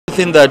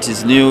thing that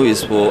is new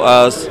is for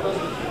us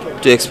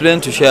to explain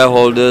to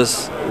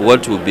shareholders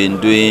what we've been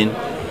doing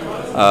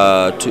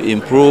to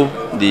improve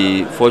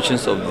the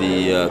fortunes of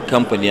the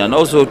company, and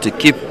also to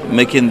keep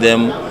making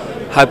them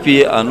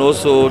happy, and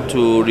also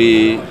to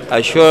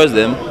reassure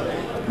them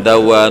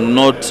that we are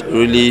not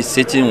really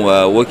sitting, we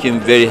are working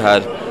very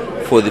hard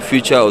for the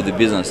future of the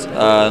business.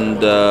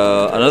 And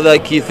another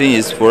key thing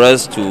is for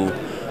us to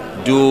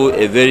do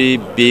a very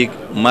big,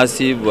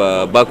 massive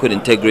backward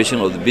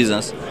integration of the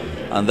business,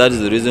 and that is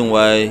the reason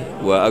why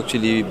we are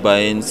actually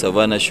buying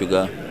Savannah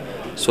sugar,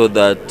 so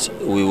that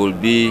we will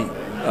be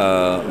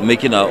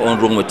making our own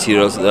raw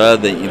materials rather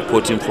than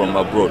importing from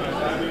abroad.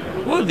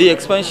 Well, the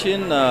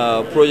expansion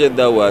project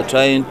that we are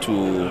trying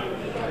to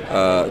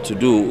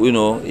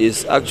do,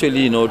 is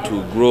actually,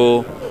 to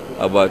grow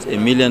about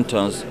 1 million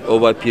tons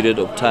over a period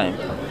of time.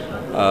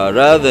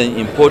 Rather than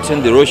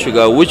importing the raw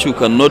sugar, which we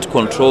cannot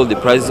control the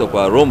prices of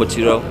our raw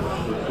material,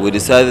 we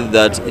decided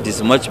that it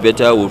is much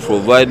better. We'll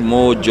provide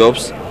more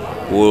jobs,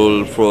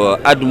 we'll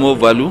add more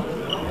value,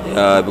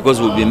 because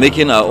we'll be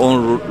making our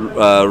own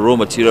raw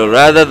material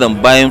rather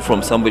than buying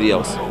from somebody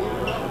else.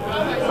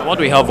 What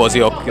we have was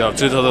your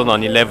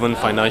 2011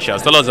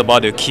 financials. Tell us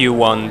about the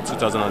Q1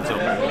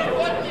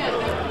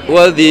 2012.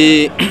 Well,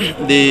 the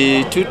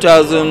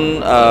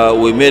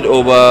 2000 we made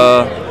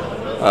over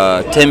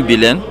 10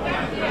 billion.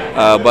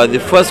 But the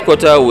first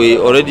quarter we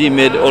already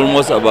made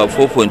almost about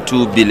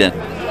 4.2 billion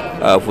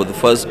for the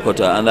first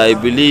quarter, and I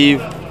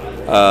believe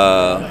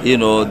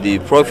the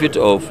profit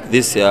of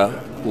this year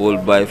will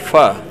by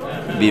far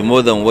be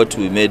more than what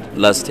we made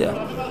last year.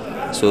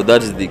 So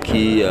that is the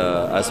key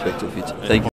aspect of it. Thank you.